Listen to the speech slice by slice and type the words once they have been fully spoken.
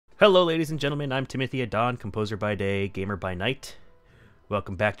Hello, ladies and gentlemen. I'm Timothy Adon, composer by day, gamer by night.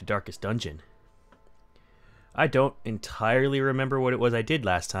 Welcome back to Darkest Dungeon. I don't entirely remember what it was I did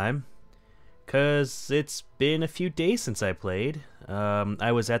last time, because it's been a few days since I played.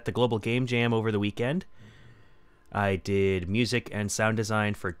 I was at the Global Game Jam over the weekend. I did music and sound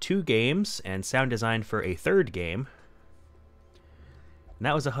design for 2 games, and sound design for a 3rd game. And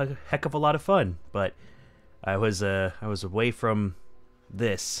that was a heck of a lot of fun, but I was away from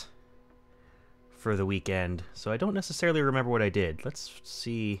this for the weekend, so I don't necessarily remember what I did. Let's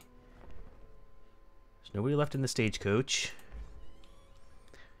see. There's nobody left in the stagecoach.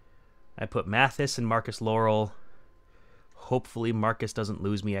 I put Mathis and Marcus Laurel. Hopefully Marcus doesn't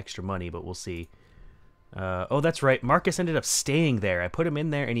lose me extra money, but we'll see. Oh, that's right. Marcus ended up staying there. I put him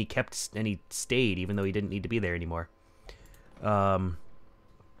in there, and he stayed, even though he didn't need to be there anymore. And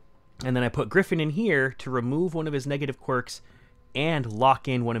then I put Griffin in here to remove one of his negative quirks and lock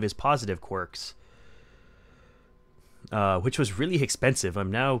in one of his positive quirks, which was really expensive.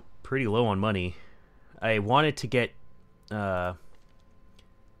 I'm now pretty low on money. I wanted to get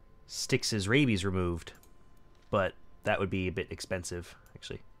Styx's rabies removed, but that would be a bit expensive,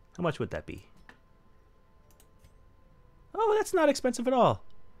 actually. How much would that be? Oh, that's not expensive at all.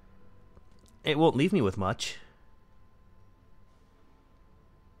 It won't leave me with much.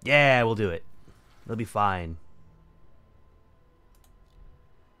 Yeah, we'll do it. It'll be fine.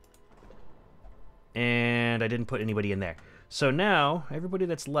 And I didn't put anybody in there. So now, everybody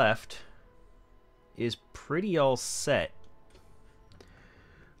that's left is pretty all set.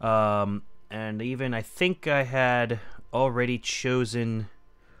 And even, I think I had already chosen...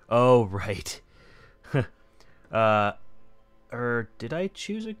 Oh, right. Or did I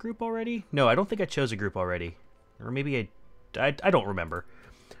choose a group already? No, I don't think I chose a group already. Or maybe I don't remember.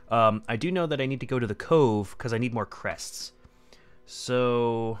 I do know that I need to go to the Cove because I need more crests.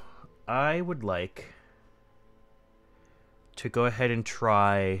 So I would like to go ahead and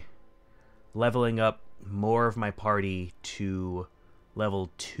try leveling up more of my party to level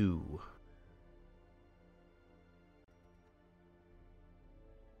 2.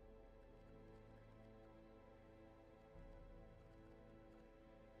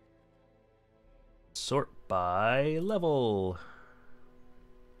 Sort by level.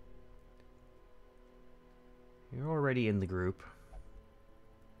 You're already in the group.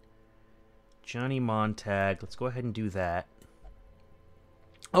 Johnny Montag. Let's go ahead and do that.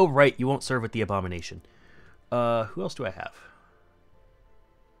 Oh, right. You won't serve with the Abomination. Who else do I have?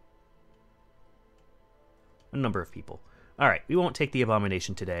 A number of people. Alright, we won't take the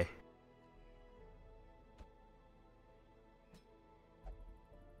Abomination today.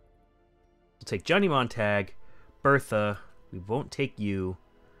 We'll take Johnny Montag. Bertha. We won't take you.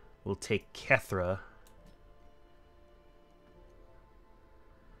 We'll take Kethra.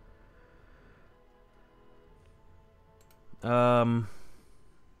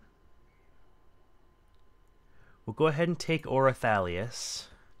 We'll go ahead and take Orithalius.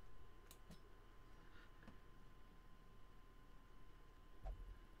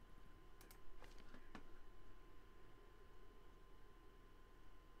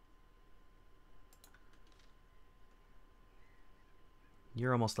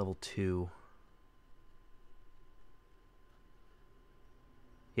 You're almost level 2.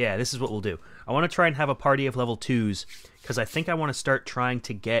 Yeah, this is what we'll do. I want to try and have a party of level 2s, because I think I want to start trying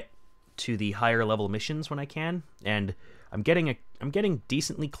to get to the higher level missions when I can, and I'm getting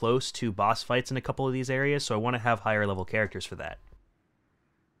decently close to boss fights in a couple of these areas, so I want to have higher level characters for that.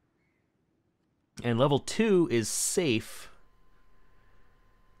 And level 2 is safe.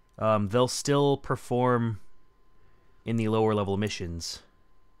 They'll still perform in the lower level missions.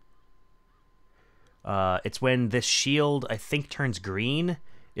 It's when this shield, I think, turns green,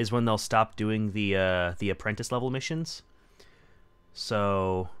 is when they'll stop doing the apprentice level missions.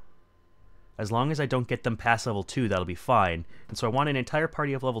 So as long as I don't get them past level 2, that'll be fine. And so I want an entire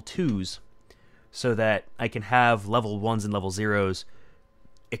party of level 2s so that I can have level 1s and level 0s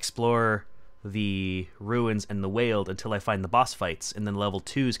explore the ruins and the Weald until I find the boss fights, and then level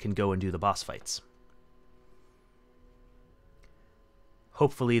 2s can go and do the boss fights.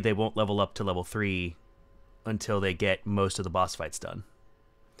 Hopefully they won't level up to level 3 until they get most of the boss fights done.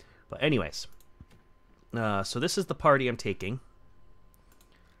 But anyways, so this is the party I'm taking.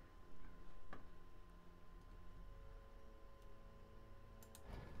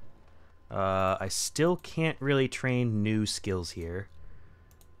 I still can't really train new skills here.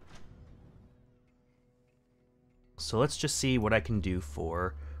 So let's just see what I can do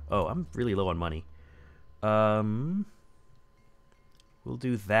for... Oh, I'm really low on money. We'll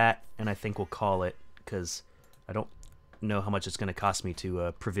do that, and I think we'll call it, because I don't don't know how much it's going to cost me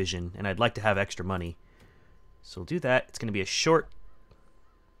to provision, and I'd like to have extra money. So we'll do that. It's going to be a short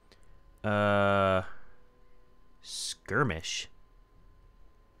skirmish.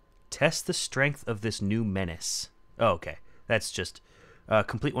 Test the strength of this new menace. Oh, okay. That's just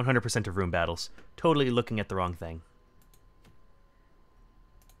complete 100% of room battles. Totally looking at the wrong thing.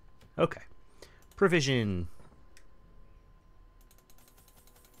 Okay. Provision.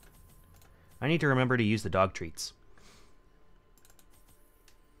 I need to remember to use the dog treats.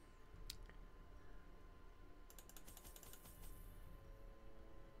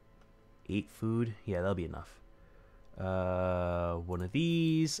 Eight food. Yeah, that'll be enough. One of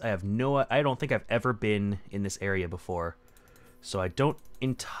these. I don't think I've ever been in this area before, so I don't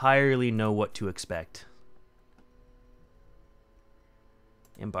entirely know what to expect.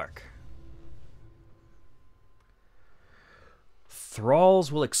 Embark.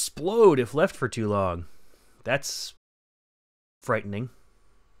 Thralls will explode if left for too long. That's frightening.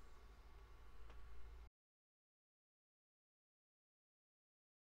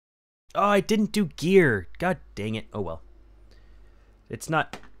 Oh, I didn't do gear. God dang it. Oh well. It's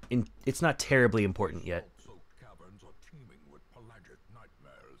not terribly important yet. Caverns are teeming with pelagic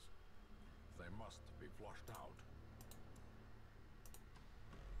nightmares. They must be flushed out.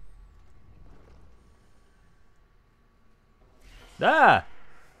 Ah!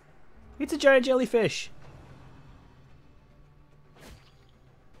 It's a giant jellyfish.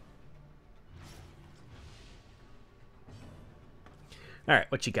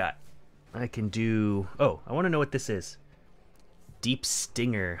 Alright, what you got? I can do... Oh, I want to know what this is. Deep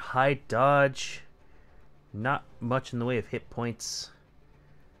Stinger. High dodge. Not much in the way of hit points.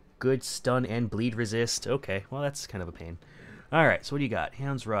 Good stun and bleed resist. Okay, well that's kind of a pain. Alright, so what do you got?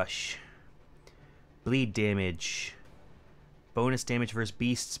 Hound's Rush. Bleed damage. Bonus damage versus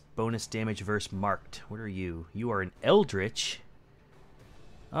beasts. Bonus damage versus marked. What are you? You are an Eldritch.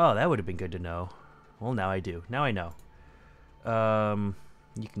 Oh, that would have been good to know. Well, now I do. Now I know.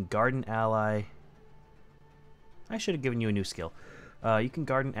 You can guard an ally. I should have given you a new skill. You can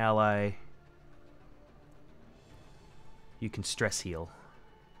guard an ally. You can stress heal.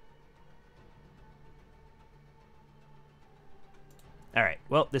 Alright,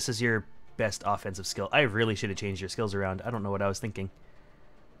 well, this is your best offensive skill. I really should have changed your skills around. I don't know what I was thinking.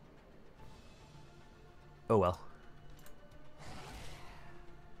 Oh well.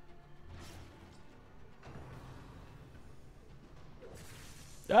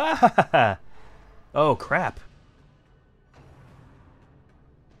 Ah! Oh, crap.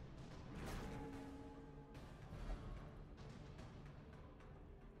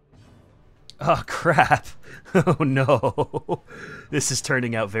 Oh, crap. Oh, no. This is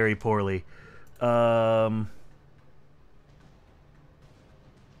turning out very poorly. 4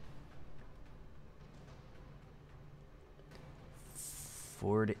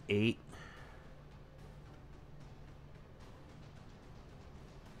 to 8.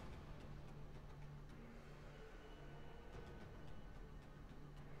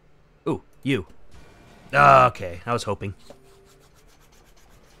 Ooh, you. Okay, I was hoping.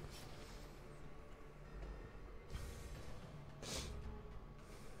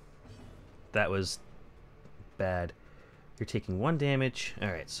 That was bad. You're taking 1 damage.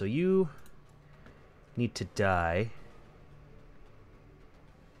 Alright, so you need to die.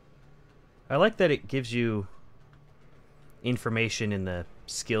 I like that it gives you information in the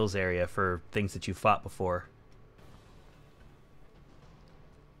skills area for things that you fought before.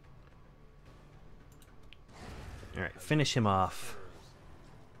 Alright, finish him off.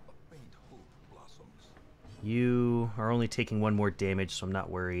 You are only taking 1 more damage, so I'm not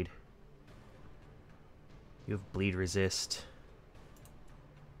worried. You have bleed resist.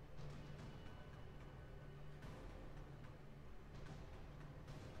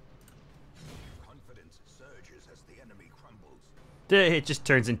 Confidence surges as the enemy crumbles. It just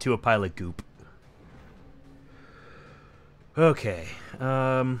turns into a pile of goop. Okay.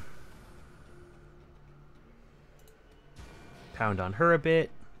 Pound on her a bit.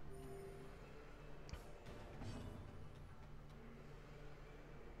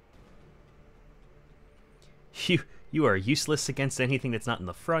 You are useless against anything that's not in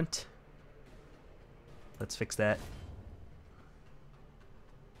the front. Let's fix that.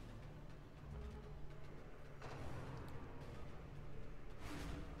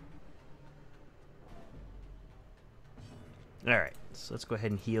 Alright, so let's go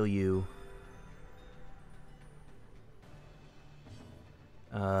ahead and heal you.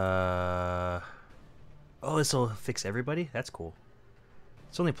 Oh, this will fix everybody? That's cool.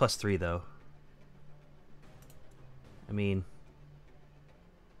 It's only +3 though. I mean,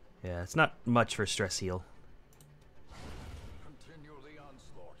 yeah, it's not much for stress heal.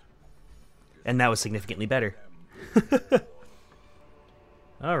 And that was significantly better.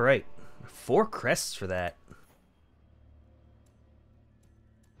 Alright. 4 crests for that.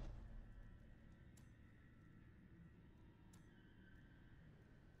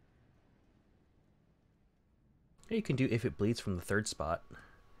 You can do if it bleeds from the 3rd spot.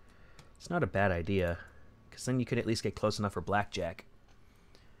 It's not a bad idea, because then you could at least get close enough for blackjack.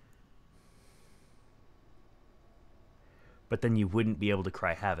 But then you wouldn't be able to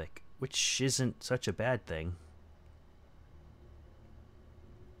cry havoc, which isn't such a bad thing.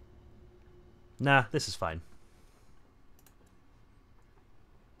 Nah, this is fine.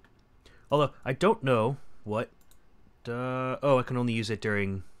 Although, I don't know what... oh, I can only use it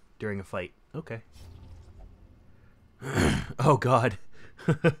during a fight. Okay. Oh, God.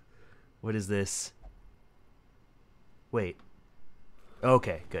 What is this? Wait.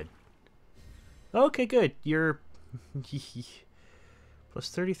 Okay, good. Okay, good. You're... plus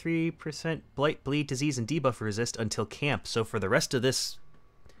 33% blight, bleed, disease, and debuff resist until camp. So for the rest of this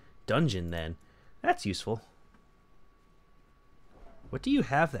dungeon, then. That's useful. What do you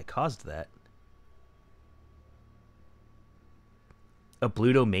have that caused that? A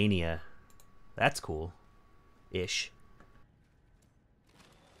Blutomania. That's cool. Ish.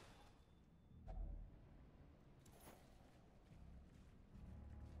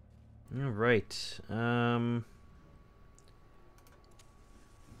 Alright. I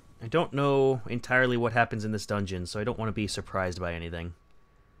don't know entirely what happens in this dungeon, so I don't want to be surprised by anything.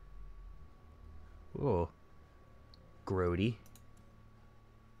 Whoa. Grody.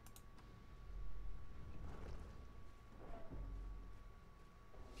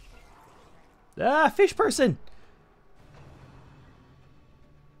 Ah, fish person!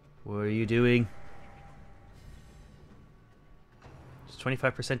 What are you doing? It's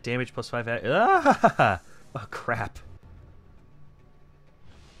 25% damage plus 5... Ah! Oh, crap.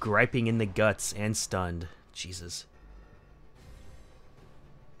 Griping in the guts and stunned. Jesus.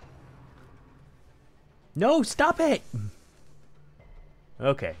 No, stop it!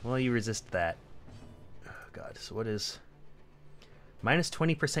 Okay, well, you resist that. Oh, God, so what is... minus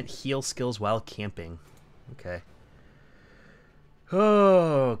 20% heal skills while camping. Okay.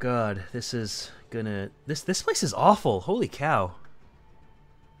 Oh, God, this is gonna... This place is awful. Holy cow.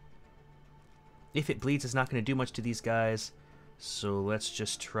 If it bleeds, it's not gonna do much to these guys. So let's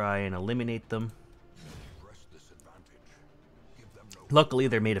just try and eliminate them. Luckily,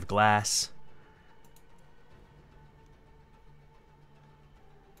 they're made of glass.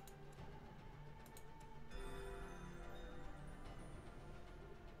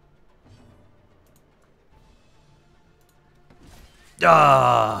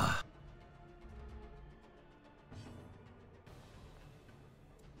 Ah!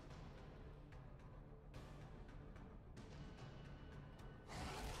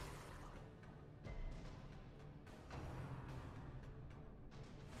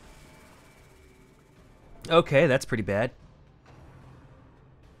 Okay, that's pretty bad.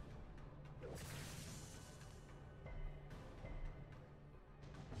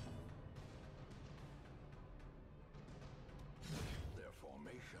 Their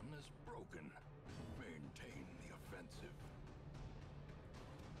formation is broken. Maintain the offensive.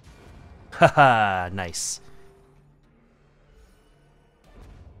 Haha, nice.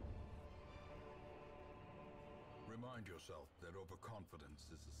 Remind yourself that overconfidence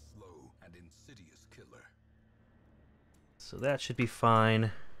is a slow and insidious killer. So that should be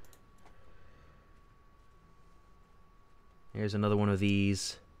fine. Here's another one of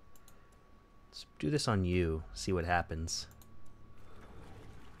these. Let's do this on you. See what happens.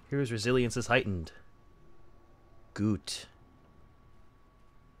 Here's resilience is heightened. Goot.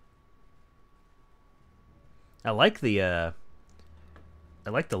 I like the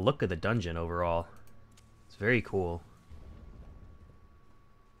look of the dungeon overall. It's very cool.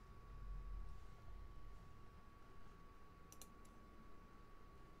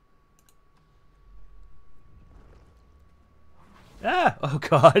 Ah! Oh,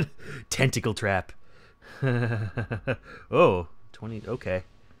 God. Tentacle trap. Oh, 20... Okay.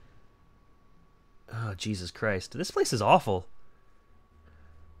 Oh, Jesus Christ. This place is awful.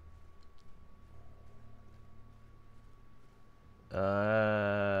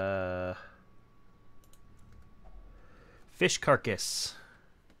 Fish carcass.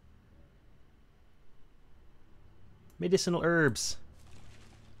 Medicinal herbs.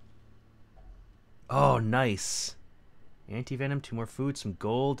 Oh, nice. Anti-venom, 2 more food, some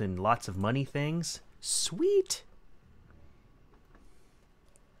gold, and lots of money things. Sweet!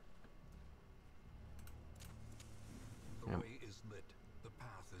 The way is lit. The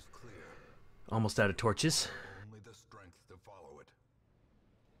path is clear. Almost out of torches. Only the strength to follow it.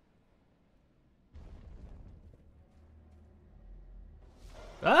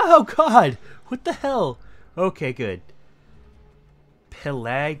 Oh god! What the hell? Okay, good.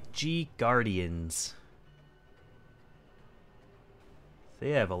 Pelagi Guardians.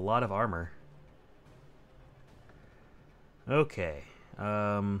 They have a lot of armor. Okay.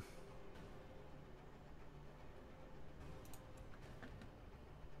 Alright,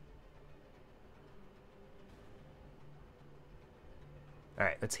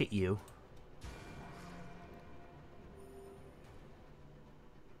 let's hit you.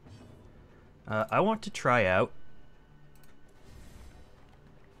 I want to try out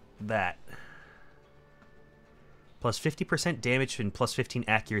that. Plus 50% damage and plus 15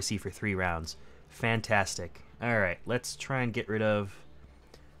 accuracy for 3 rounds. Fantastic. Alright, let's try and get rid of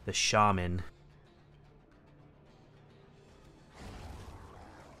the shaman.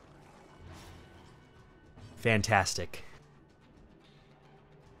 Fantastic.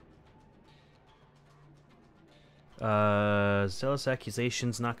 Zealous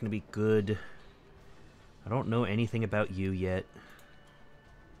Accusation's not going to be good. I don't know anything about you yet.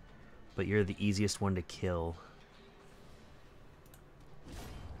 But you're the easiest one to kill.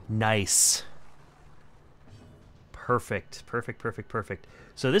 Nice. Perfect. Perfect, perfect, perfect.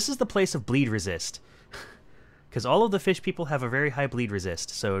 So this is the place of bleed resist. Because all of the fish people have a very high bleed resist.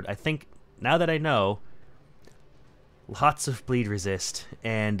 So I think, now that I know, lots of bleed resist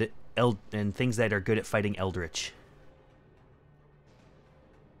and things that are good at fighting Eldritch.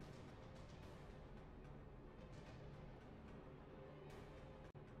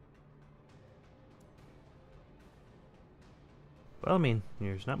 Well, I mean,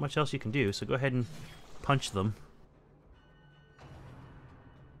 there's not much else you can do, so go ahead and punch them.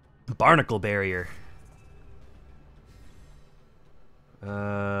 Barnacle Barrier.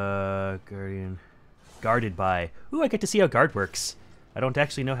 Guardian. Guarded by. Ooh, I get to see how guard works. I don't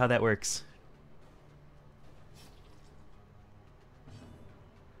actually know how that works.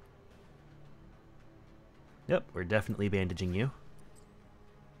 Yep, we're definitely bandaging you.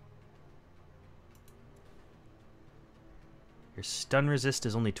 Your stun resist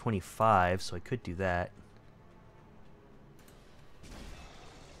is only 25, so I could do that.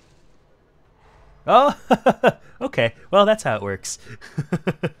 Oh! Okay, well, that's how it works.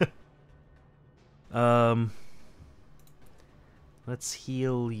 Let's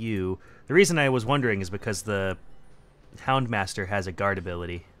heal you. The reason I was wondering is because the Houndmaster has a guard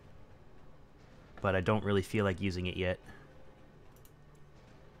ability. But I don't really feel like using it yet.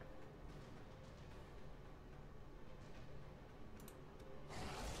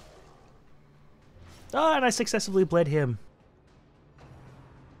 Oh, and I successfully bled him.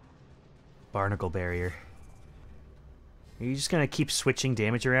 Barnacle Barrier. Are you just going to keep switching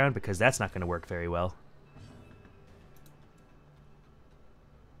damage around? Because that's not going to work very well.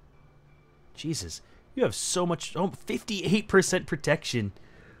 Jesus. You have so much... Oh, 58% protection.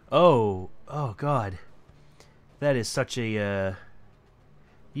 Oh. Oh, God. That is such a...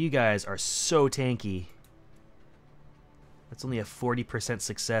 You guys are so tanky. That's only a 40%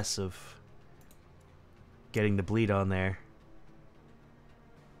 success of getting the bleed on there.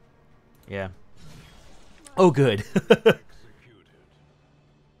 Yeah. Oh, good.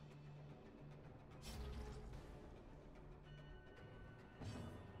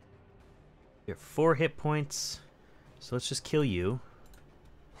 You have 4 hit points. So let's just kill you.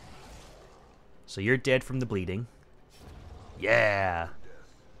 So you're dead from the bleeding. Yeah.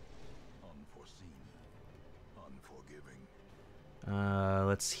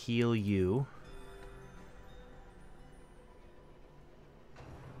 Let's heal you.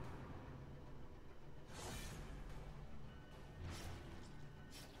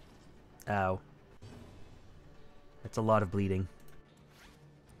 Ow. That's a lot of bleeding.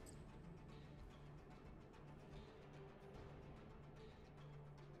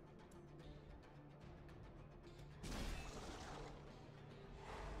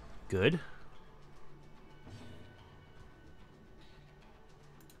 Good.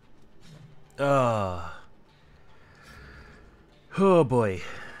 Oh boy.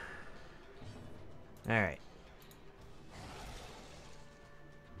 Alright.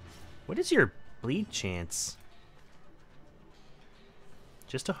 What is your bleed chance?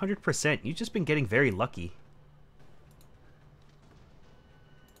 Just 100%. You've just been getting very lucky.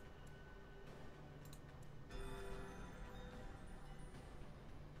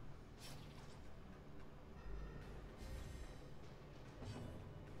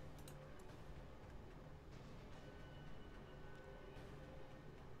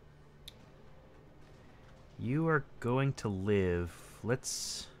 You are going to live.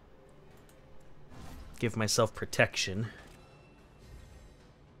 Let's give myself protection.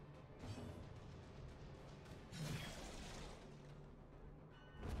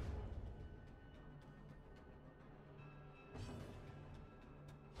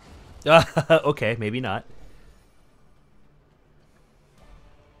 Okay, maybe not.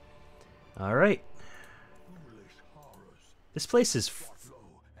 All right. Foolish horrors, This place is brought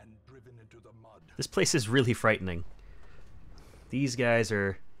low and driven into the mud. this place is really frightening. These guys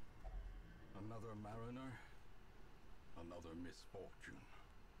are Another mariner, another misfortune.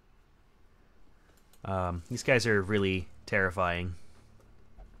 these guys are really terrifying.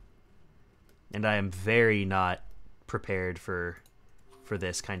 And I am very not prepared for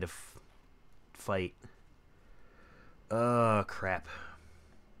this kind of fight. Oh, crap.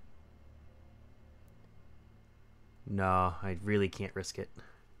 No, I really can't risk it.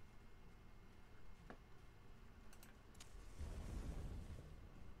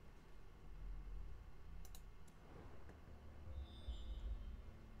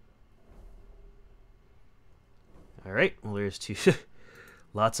 Alright, well there's two.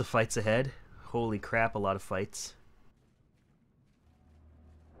 Lots of fights ahead. Holy crap, a lot of fights.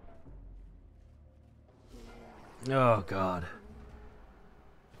 Oh, God.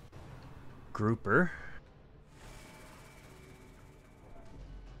 Grouper.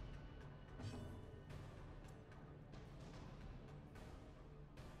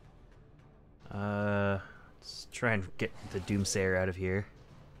 Let's try and get the Doomsayer out of here.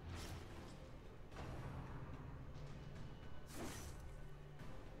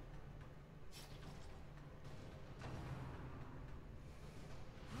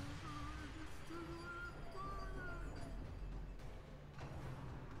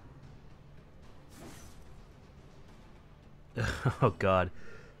 Oh god,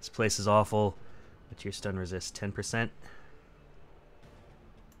 this place is awful. What's your stun resist? 10%?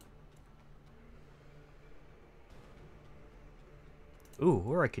 Ooh,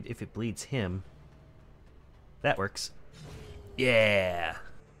 or I could, if it bleeds him. That works. Yeah!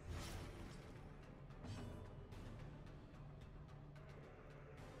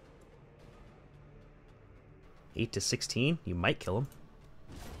 Eight to 16? You might kill him.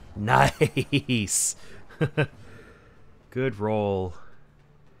 Nice! Good roll.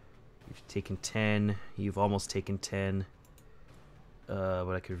 You've taken 10. You've almost taken 10. But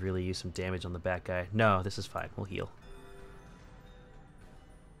I could really use some damage on the back guy. No, this is fine. We'll heal.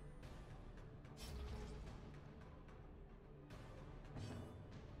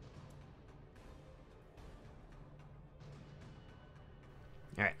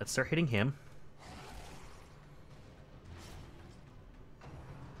 Alright, let's start hitting him.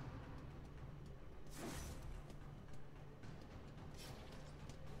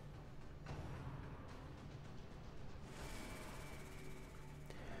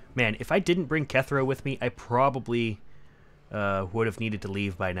 Man, if I didn't bring Kethro with me, I probably would have needed to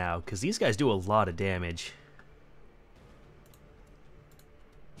leave by now, because these guys do a lot of damage.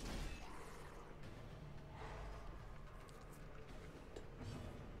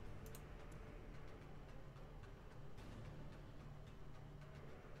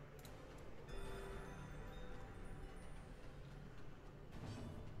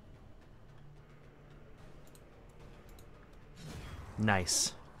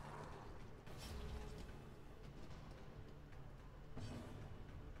 Nice.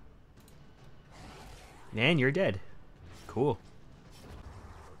 And you're dead. Cool.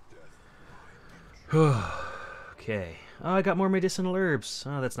 Okay. Oh, I got more medicinal herbs.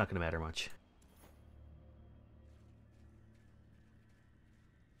 Oh, that's not going to matter much.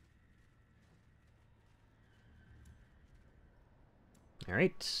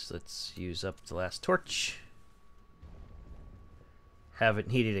 Alright, let's use up the last torch. Haven't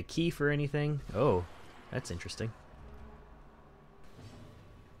needed a key for anything. Oh, that's interesting.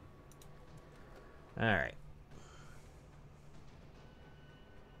 Alright.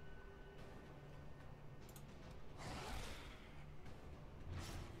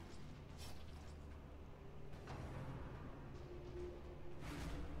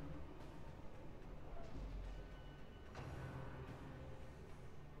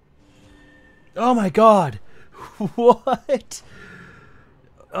 Oh my god! What?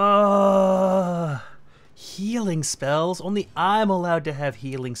 Healing spells? Only I'm allowed to have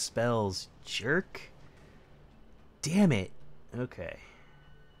healing spells, jerk. Damn it. Okay.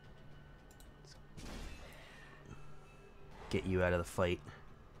 Get you out of the fight.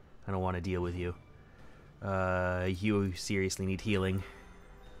 I don't want to deal with you. You seriously need healing.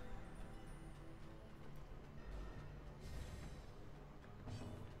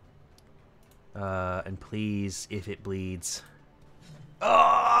 And please, if it bleeds.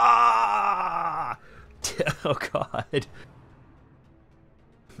 Ah! Oh god.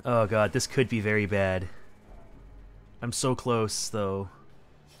 Oh god, this could be very bad. I'm so close, though.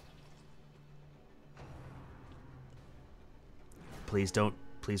 Please don't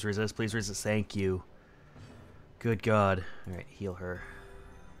Please resist, please resist. Thank you. Good God. Alright, heal her.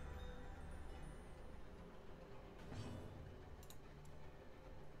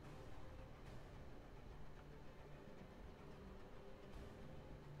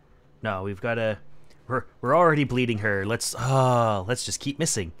 No, we've got to... We're already bleeding her. Let's just keep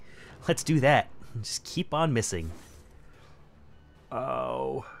missing. Let's do that. Just keep on missing.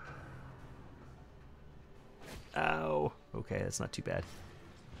 Oh. Ow. Okay, that's not too bad.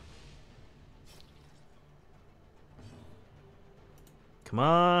 Come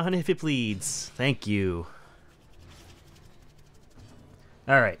on, if it bleeds. Thank you.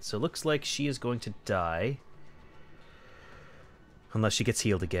 Alright, so it looks like she is going to die. Unless she gets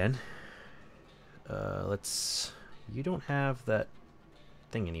healed again. Let's... You don't have that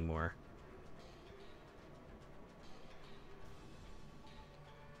thing anymore.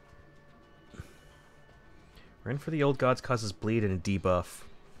 Run for the Old Gods causes bleed and a debuff.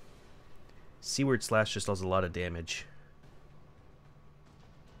 Seaward Slash just does a lot of damage.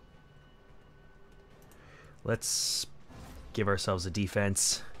 Let's give ourselves a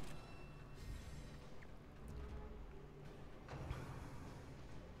defense.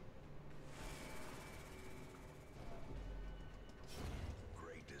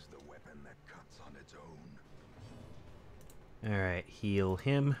 Great is the weapon that cuts on its own. Alright, heal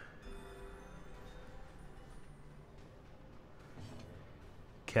him.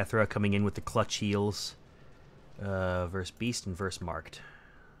 Kethra coming in with the clutch heals. Verse Beast and verse Marked.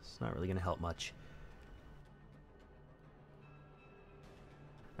 It's not really going to help much.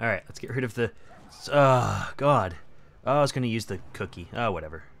 Alright, let's get rid of the... God. Oh, I was going to use the cookie. Oh,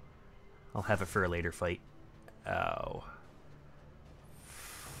 whatever. I'll have it for a later fight. Ow.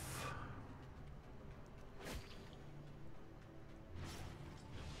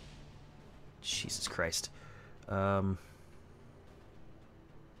 Jesus Christ.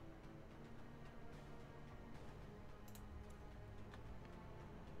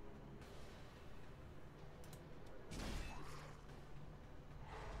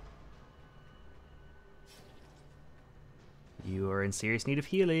 You are in serious need of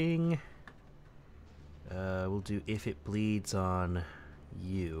healing. We'll do if it bleeds on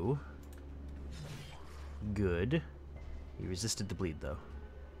you. Good. He resisted the bleed, though.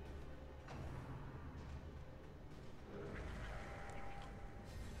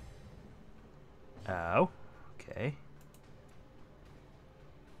 Ow. Okay.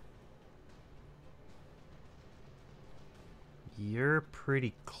 You're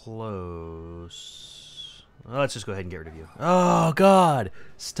pretty close. Well, let's just go ahead and get rid of you. Oh, God!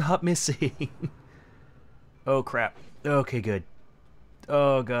 Stop missing! Oh, crap. Okay, good.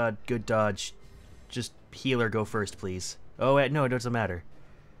 Oh, God. Good dodge. Just healer go first, please. Oh, wait, no, it doesn't matter.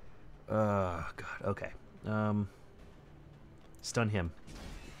 Oh, God. Okay. Stun him.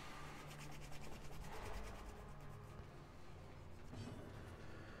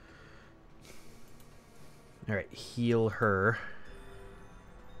 Alright, heal her.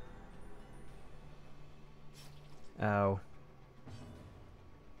 Ow.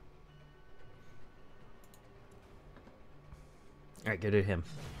 Alright, get at him.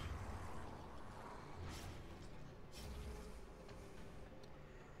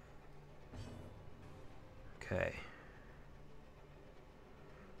 Okay.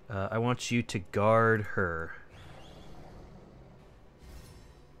 I want you to guard her.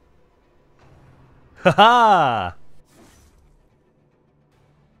 Haha!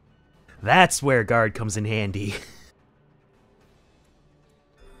 That's where guard comes in handy.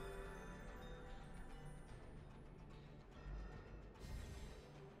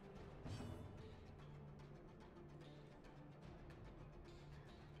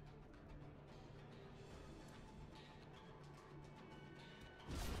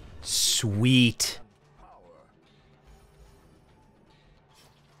 Sweet.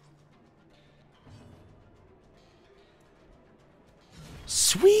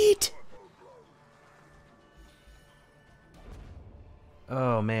 Sweet!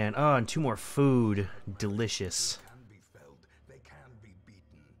 Oh, man. Oh, and 2 more food. Delicious. Can be felled, they can be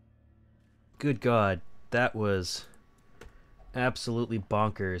beaten. Good God. That was absolutely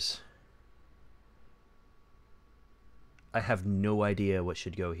bonkers. I have no idea what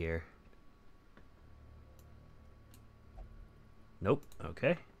should go here. Nope.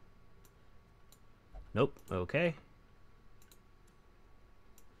 Okay. Nope. Okay.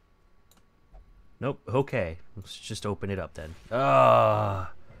 Nope. Okay. Let's just open it up then.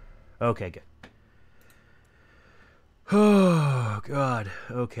 Ah. Okay, good. Oh, God.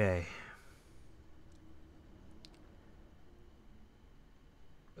 Okay.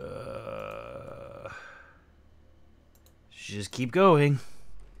 Just keep going.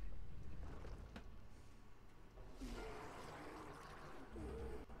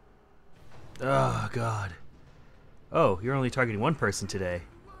 Oh, God. Oh, you're only targeting one person today.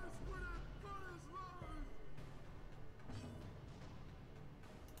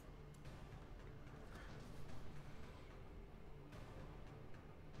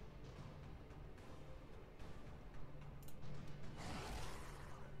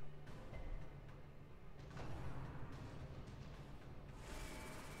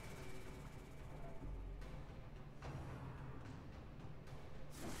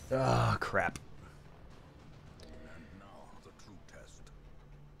 Oh, crap. And now the true test.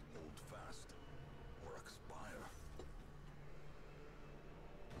 Hold fast or expire.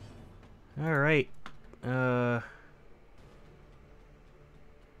 All right. I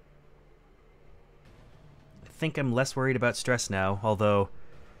think I'm less worried about stress now, although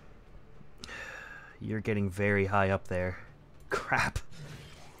you're getting very high up there. Crap.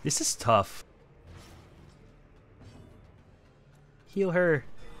 This is tough. Heal her.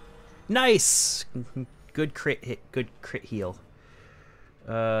 Nice! Good crit hit. Good crit heal.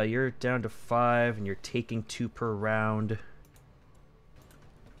 You're down to 5, and you're taking 2 per round.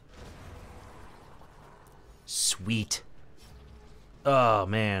 Sweet. Oh,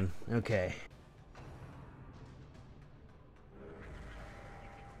 man. Okay.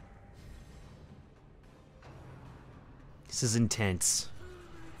 This is intense.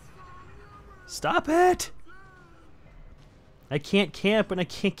 Stop it! I can't camp and I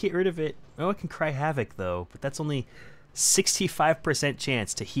can't get rid of it. Oh, I can cry havoc though, but that's only 65%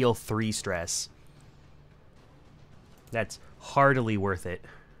 chance to heal 3 stress. That's heartily worth it.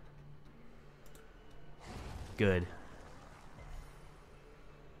 Good.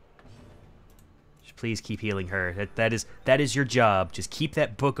 Just please keep healing her. That is your job. Just keep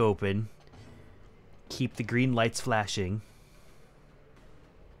that book open. Keep the green lights flashing.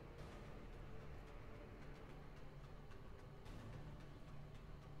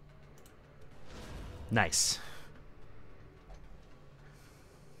 Nice.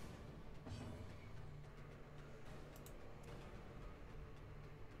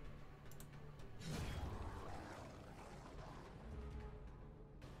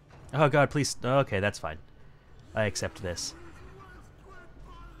 Oh God, please. Okay, that's fine. I accept this.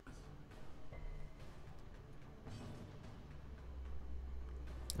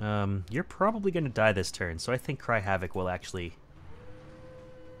 You're probably going to die this turn, so I think Cry Havoc will actually...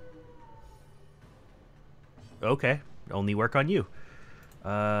 Okay, only work on you.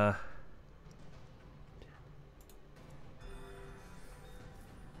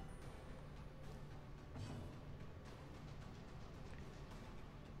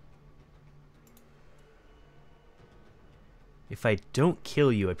 If I don't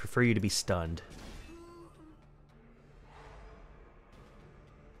kill you, I'd prefer you to be stunned.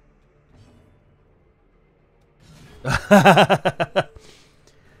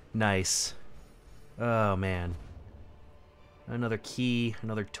 Nice. Oh, man. Another key,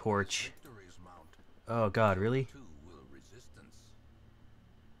 another torch. Oh, God, really?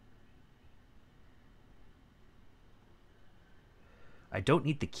 I don't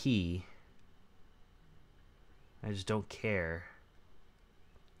need the key. I just don't care.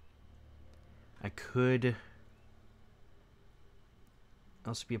 I could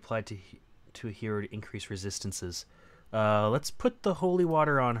also be applied to a hero to increase resistances. Let's put the holy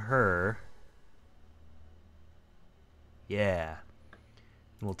water on her. Yeah.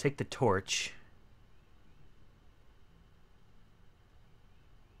 And we'll take the torch.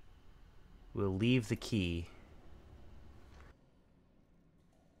 We'll leave the key.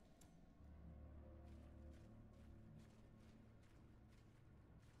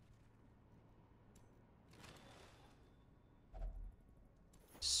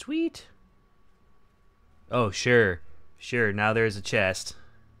 Sweet. Oh, sure. Sure, now there's a chest.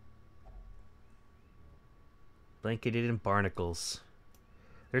 Blanketed in barnacles.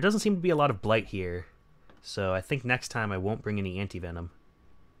 There doesn't seem to be a lot of blight here, so I think next time I won't bring any anti-venom.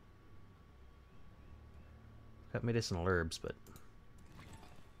 Got medicinal herbs, but...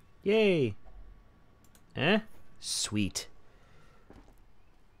 Yay! Eh? Sweet.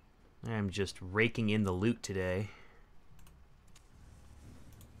 I'm just raking in the loot today.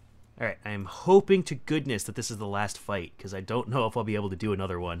 Alright, I'm hoping to goodness that this is the last fight, because I don't know if I'll be able to do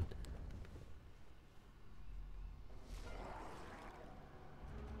another one.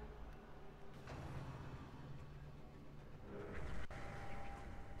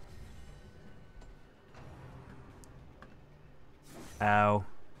 Ow.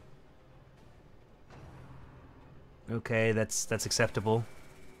 Okay, that's acceptable.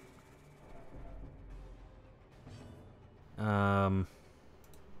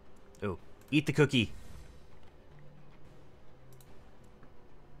 Oh, eat the cookie.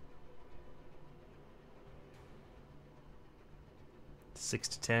 6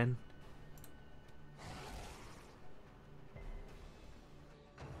 to 10.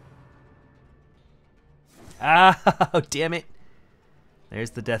 Ah, oh, damn it.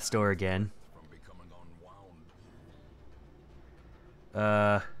 There's the death's door again. From becoming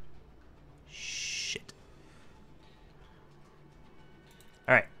unwound. Shit.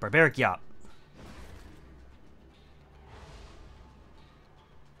 Alright, Barbaric Yop.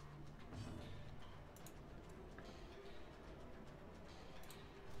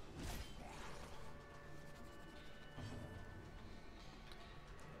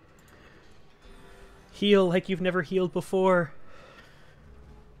 Heal like you've never healed before.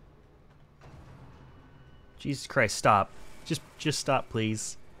 Jesus Christ, stop. Just stop,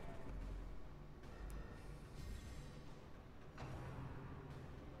 please.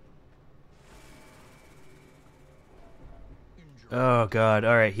 Oh god,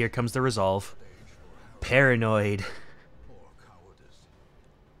 alright, here comes the resolve. Paranoid. Or cowardice.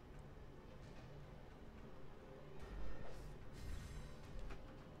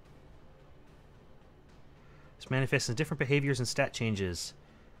 This manifests in different behaviors and stat changes.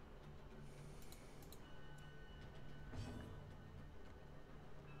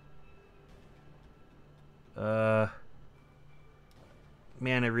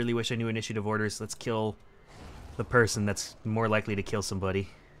 Man, I really wish I knew initiative orders. Let's kill the person that's more likely to kill somebody.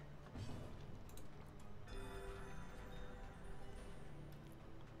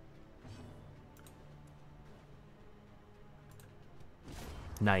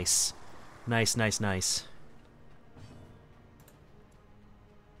 Nice. Nice, nice, nice.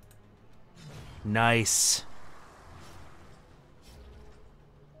 Nice.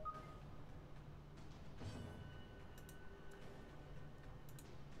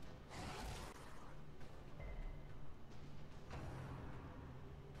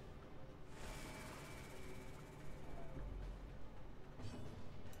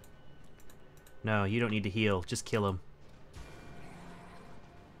 No, you don't need to heal. Just kill him.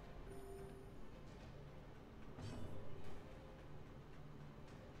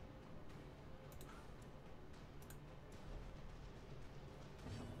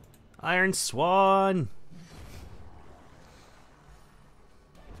 Iron Swan!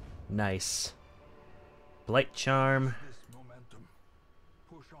 Nice. Blight Charm. This momentum.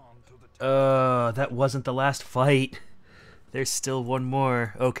 Push on to the That wasn't the last fight. There's still one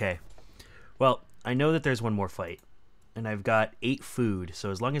more. Okay. Well, I know that there's one more fight. And I've got 8 food, so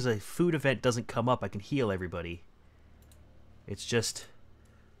as long as a food event doesn't come up, I can heal everybody. It's just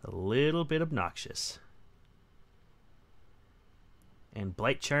a little bit obnoxious. And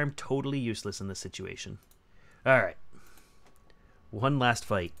Blight Charm, totally useless in this situation. Alright. One last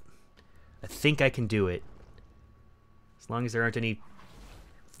fight. I think I can do it. As long as there aren't any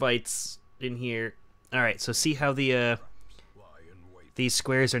fights in here. Alright, so see how the lie in wait. these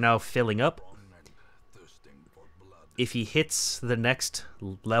squares are now filling up? Strong and thirsting for blood. If he hits the next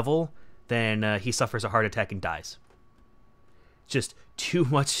level, then he suffers a heart attack and dies. Just too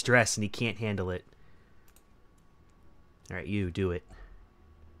much stress and he can't handle it. Alright, you, do it.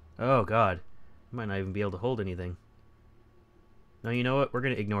 Oh god. I might not even be able to hold anything. No, you know what? We're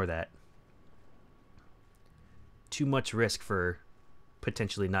going to ignore that. Too much risk for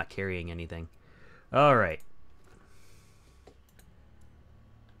potentially not carrying anything. Alright.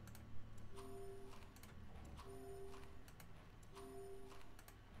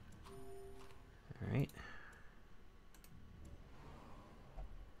 Alright.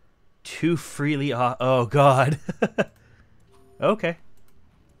 Too freely off. Oh god. Okay.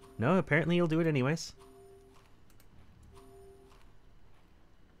 No, apparently you'll do it anyways.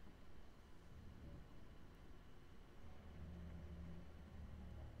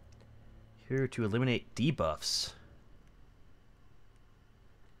 Here to eliminate debuffs.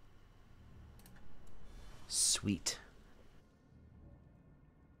 Sweet.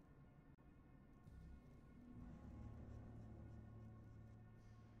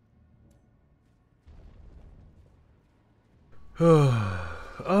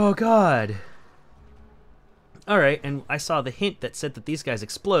 Oh god. Alright, and I saw the hint that said that these guys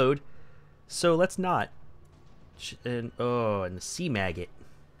explode, so let's not. And the sea maggot.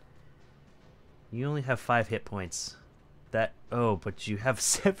 You only have 5 hit points. But you have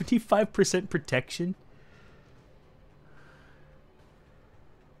 75% protection?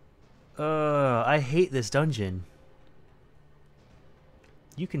 I hate this dungeon.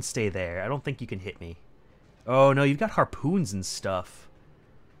 You can stay there. I don't think you can hit me. Oh no, you've got harpoons and stuff.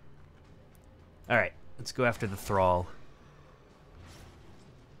 Alright, let's go after the thrall.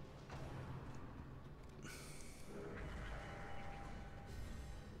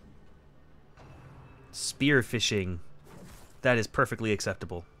 Spear fishing. That is perfectly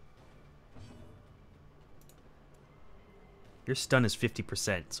acceptable. Your stun is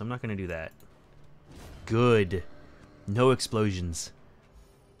 50%, so I'm not going to do that. Good. No explosions.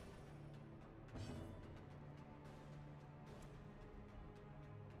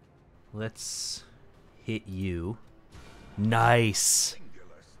 Let's hit you. Nice.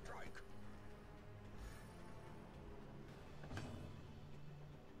 Singular strike.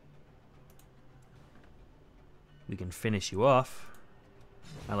 We can finish you off.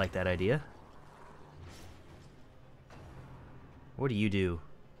 I like that idea. What do?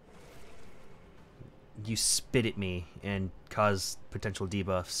 You spit at me and cause potential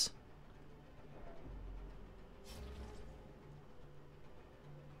debuffs.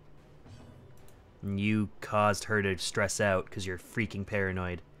 And you caused her to stress out because you're freaking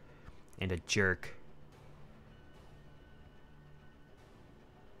paranoid and a jerk.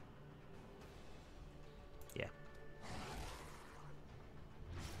 Yeah.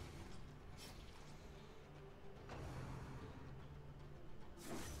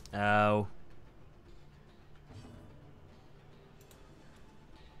 Ow.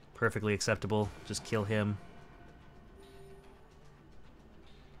 Perfectly acceptable. Just kill him.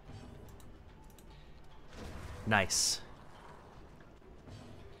 Nice.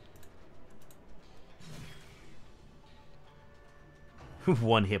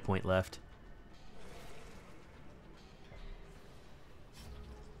 One hit point left.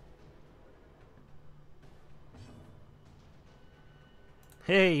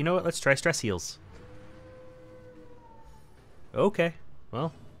 Hey, you know what? Let's try stress heals. Okay,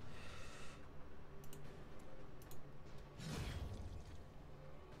 well.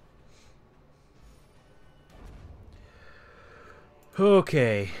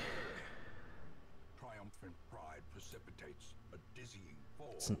 Okay. Triumphant pride precipitates a dizzying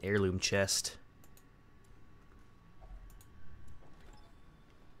fall. It's an heirloom chest.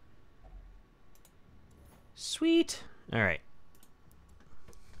 Sweet. All right.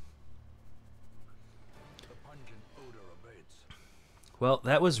 The pungent odor abates Well,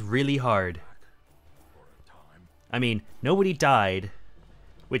 that was really hard. for a time. I mean, nobody died,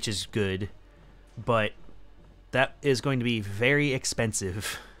 which is good, but that is going to be very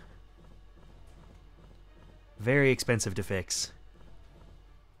expensive. Very expensive to fix.